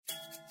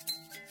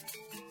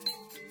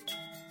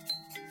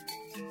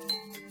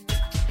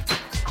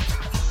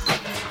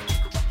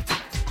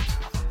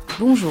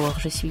Bonjour,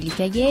 je suis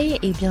Lika Gay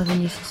et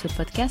bienvenue sur ce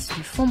podcast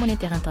du Fonds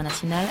monétaire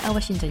international à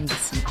Washington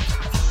DC.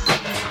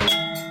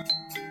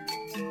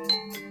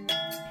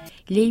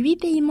 Les 8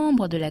 pays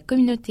membres de la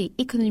communauté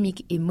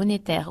économique et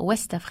monétaire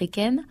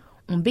ouest-africaine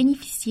ont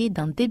bénéficié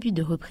d'un début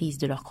de reprise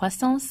de leur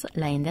croissance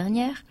l'année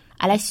dernière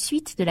à la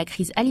suite de la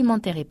crise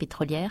alimentaire et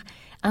pétrolière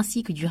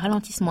ainsi que du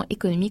ralentissement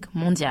économique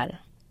mondial.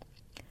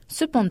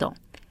 Cependant,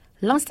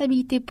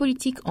 l'instabilité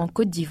politique en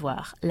Côte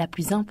d'Ivoire, la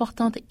plus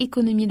importante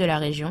économie de la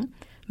région,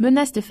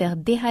 menace de faire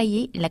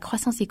dérailler la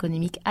croissance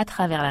économique à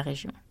travers la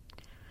région.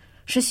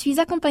 Je suis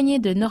accompagnée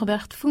de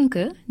Norbert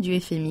Funke du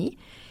FMI,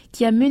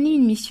 qui a mené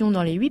une mission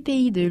dans les 8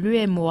 pays de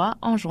l'UEMOA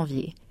en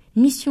janvier,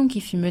 mission qui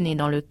fut menée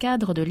dans le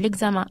cadre de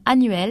l'examen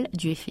annuel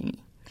du FMI.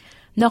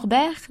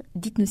 Norbert,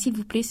 dites-nous s'il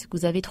vous plaît ce que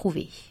vous avez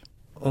trouvé.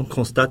 On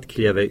constate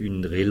qu'il y avait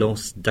une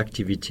relance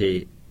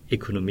d'activité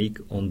économique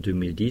en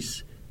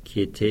 2010 qui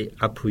était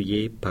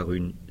appuyée par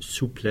une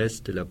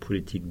souplesse de la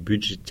politique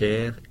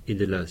budgétaire et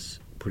de la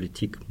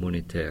politique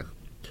monétaire.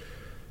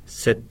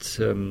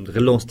 Cette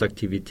relance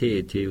d'activité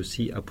était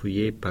aussi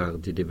appuyée par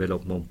des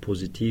développements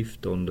positifs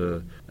dans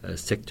le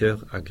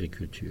secteur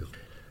agriculture.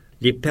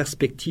 Les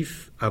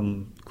perspectives à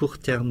court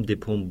terme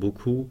dépendent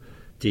beaucoup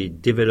des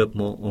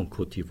développements en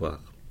Côte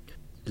d'Ivoire.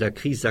 La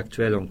crise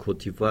actuelle en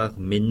Côte d'Ivoire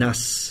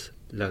menace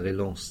la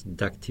relance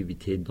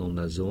d'activité dans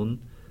la zone,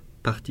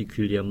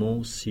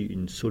 particulièrement si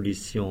une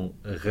solution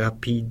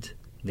rapide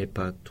n'est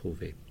pas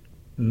trouvée.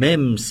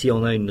 Même si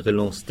on a une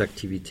relance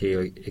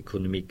d'activité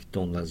économique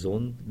dans la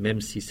zone,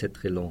 même si cette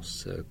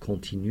relance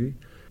continue,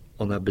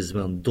 on a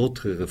besoin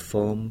d'autres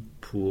réformes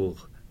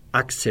pour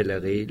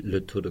accélérer le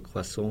taux de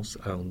croissance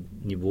à un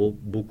niveau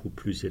beaucoup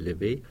plus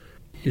élevé.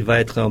 Il va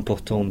être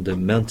important de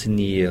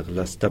maintenir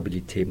la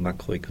stabilité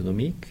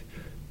macroéconomique,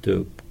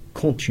 de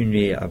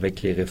continuer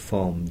avec les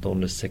réformes dans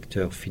le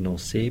secteur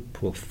financier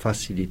pour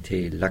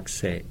faciliter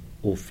l'accès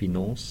aux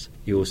finances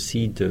et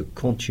aussi de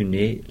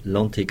continuer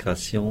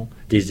l'intégration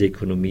des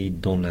économies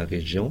dans la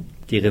région.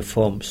 Des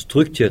réformes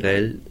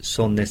structurelles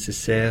sont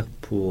nécessaires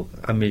pour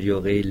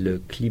améliorer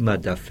le climat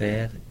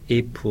d'affaires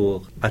et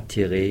pour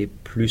attirer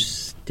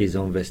plus des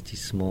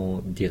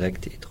investissements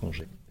directs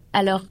étrangers.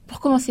 Alors, pour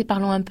commencer,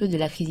 parlons un peu de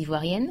la crise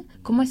ivoirienne.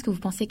 Comment est-ce que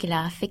vous pensez qu'elle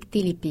a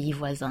affecté les pays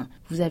voisins ?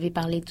 Vous avez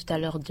parlé tout à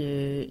l'heure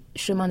de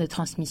chemins de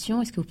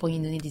transmission. Est-ce que vous pourriez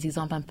nous donner des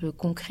exemples un peu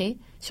concrets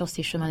sur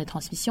ces chemins de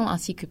transmission,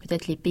 ainsi que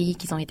peut-être les pays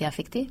qui ont été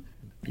affectés ?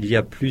 Il y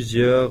a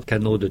plusieurs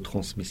canaux de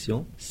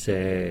transmission.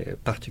 C'est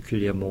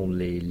particulièrement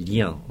les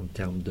liens en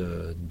termes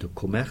de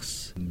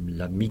commerce,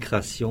 la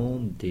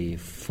migration des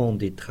fonds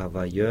des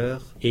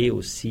travailleurs et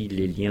aussi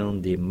les liens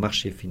des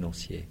marchés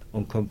financiers.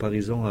 En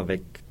comparaison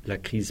avec la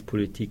crise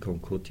politique en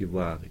Côte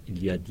d'Ivoire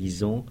il y a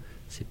 10 ans,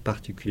 c'est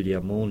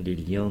particulièrement les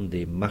liens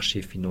des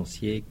marchés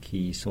financiers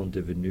qui sont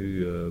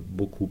devenus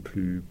beaucoup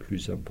plus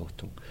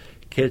importants.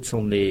 Quels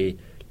sont les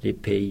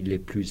pays les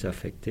plus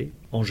affectés?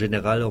 En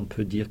général, on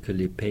peut dire que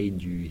les pays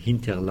du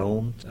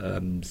hinterland,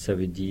 ça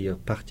veut dire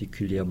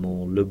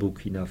particulièrement le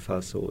Burkina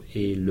Faso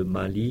et le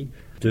Mali,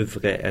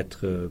 devraient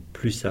être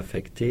plus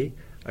affectés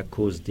à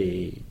cause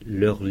de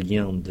leurs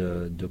liens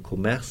de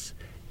commerce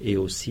et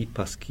aussi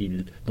parce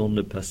qu'ils, dans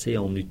le passé,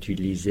 ont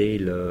utilisé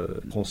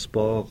le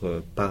transport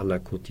par la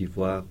Côte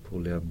d'Ivoire pour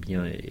leurs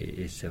biens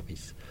et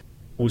services.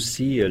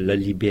 Aussi, la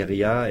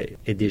Libéria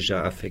est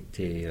déjà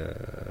affectée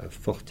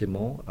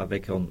fortement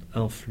avec un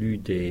influx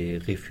des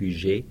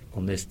réfugiés.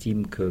 On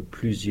estime que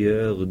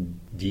plusieurs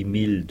 10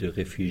 000 de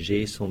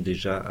réfugiés sont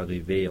déjà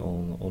arrivés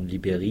en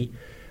Libérie,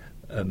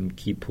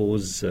 qui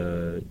pose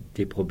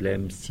des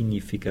problèmes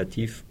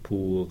significatifs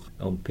pour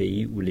un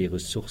pays où les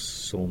ressources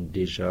sont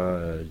déjà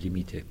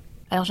limitées.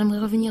 Alors j'aimerais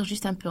revenir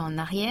juste un peu en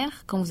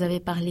arrière, quand vous avez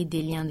parlé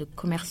des liens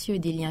commerciaux et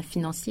des liens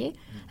financiers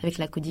avec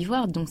la Côte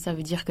d'Ivoire. Donc ça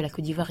veut dire que la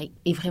Côte d'Ivoire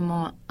est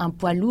vraiment un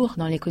poids lourd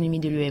dans l'économie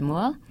de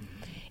l'UEMOA.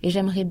 Et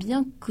j'aimerais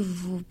bien que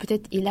vous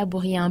peut-être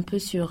élaboriez un peu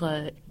sur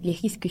les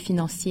risques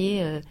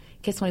financiers.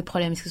 Quels sont les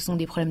problèmes? Est-ce que ce sont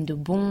des problèmes de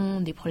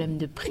bons, des problèmes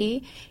de prêts?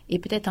 Et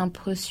peut-être un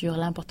peu sur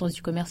l'importance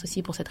du commerce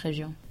aussi pour cette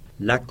région.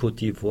 La Côte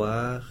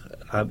d'Ivoire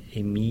a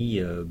émis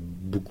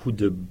beaucoup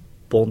de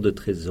bons de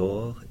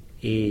trésor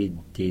et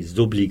des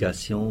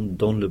obligations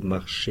dans le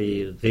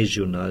marché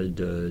régional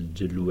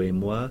de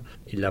l'UEMOA.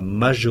 Et la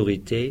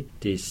majorité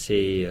de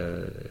ces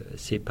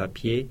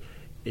papiers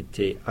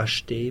étaient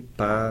achetés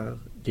par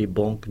des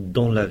banques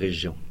dans la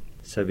région.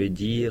 Ça veut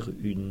dire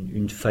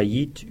une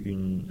faillite,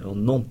 un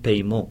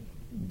non-paiement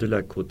de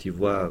la Côte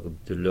d'Ivoire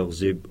de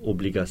leurs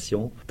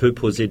obligations peut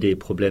poser des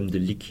problèmes de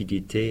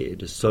liquidité et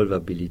de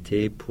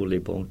solvabilité pour les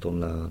banques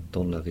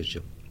dans la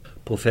région.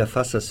 Pour faire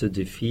face à ce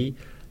défi,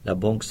 la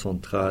Banque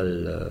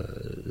centrale,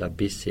 la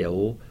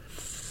BCAO,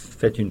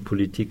 fait une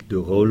politique de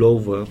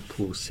rollover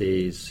pour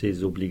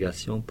ces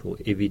obligations pour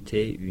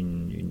éviter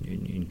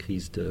une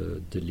crise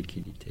de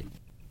liquidité.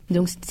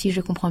 Donc, si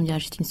je comprends bien,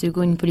 juste une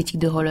seconde, une politique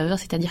de rollover,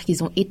 c'est-à-dire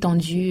qu'ils ont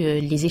étendu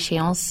les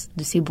échéances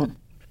de ces bons.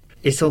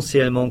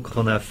 Essentiellement,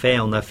 qu'on a fait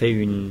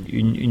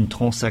une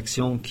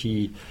transaction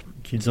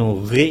qu'ils ont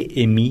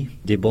réémis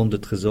des bons de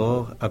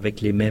trésor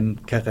avec les mêmes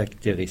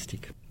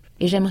caractéristiques.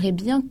 Et j'aimerais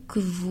bien que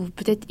vous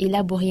peut-être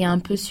élaboriez un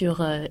peu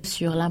sur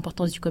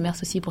l'importance du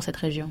commerce aussi pour cette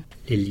région.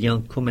 Les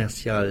liens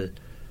commerciaux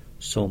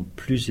sont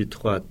plus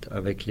étroits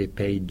avec les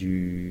pays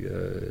du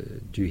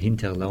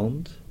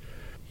hinterland.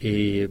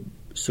 Et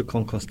ce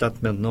qu'on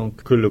constate maintenant,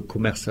 que le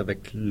commerce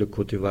avec le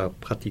Côte d'Ivoire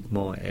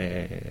pratiquement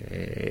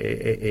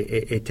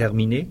est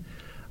terminé.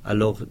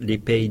 Alors les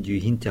pays du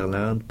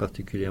hinterland,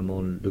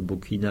 particulièrement le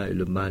Burkina et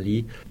le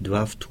Mali,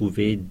 doivent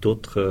trouver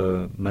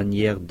d'autres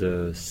manières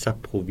de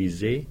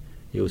s'approvisionner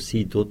et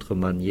aussi d'autres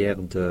manières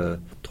de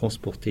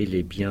transporter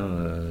les biens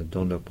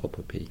dans leur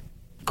propre pays.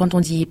 Quand on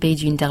dit pays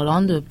du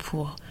hinterland,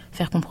 pour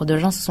faire comprendre aux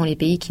gens, ce sont les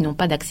pays qui n'ont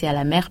pas d'accès à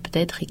la mer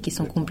peut-être et qui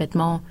sont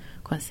complètement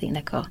coincés,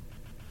 d'accord.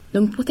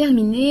 Donc pour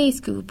terminer,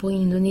 est-ce que vous pourriez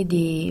nous donner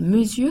des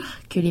mesures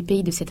que les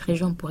pays de cette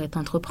région pourraient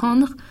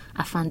entreprendre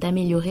afin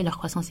d'améliorer leur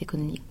croissance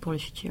économique pour le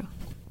futur ?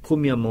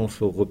 Premièrement, il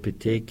faut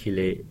répéter qu'il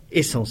est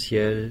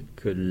essentiel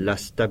que la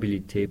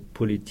stabilité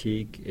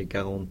politique est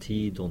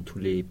garantie dans tous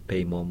les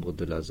pays membres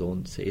de la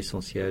zone. C'est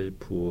essentiel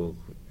pour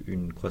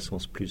une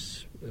croissance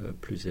plus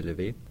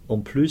élevée.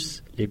 En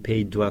plus, les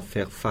pays doivent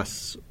faire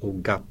face au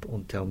gap en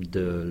termes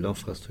de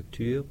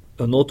l'infrastructure.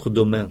 Un autre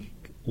domaine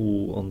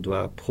où on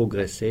doit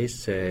progresser,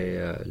 c'est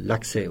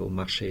l'accès au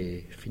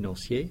marché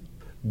financier.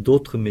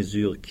 D'autres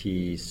mesures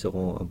qui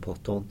seront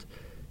importantes,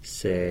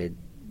 c'est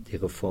des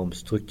réformes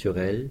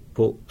structurelles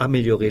pour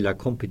améliorer la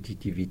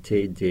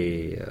compétitivité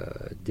des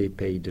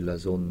pays de la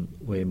zone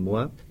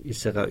UEMOA. Il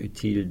sera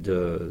utile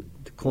de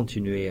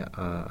continuer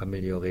à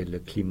améliorer le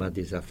climat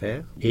des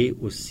affaires et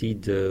aussi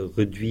de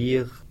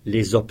réduire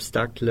les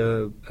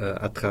obstacles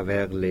à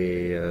travers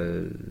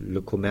le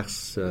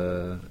commerce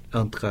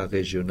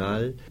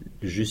intra-régional.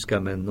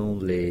 Jusqu'à maintenant,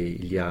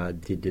 il y a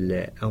des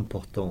délais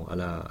importants à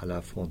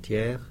la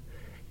frontière.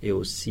 Et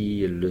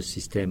aussi, le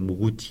système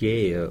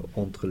routier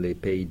entre les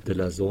pays de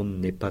la zone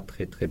n'est pas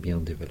très, très bien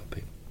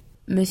développé.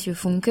 Monsieur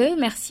Funke,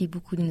 merci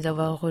beaucoup de nous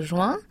avoir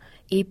rejoints.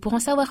 Et pour en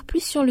savoir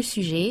plus sur le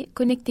sujet,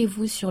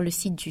 connectez-vous sur le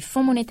site du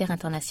Fonds monétaire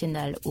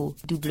international au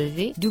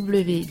www.imf.org.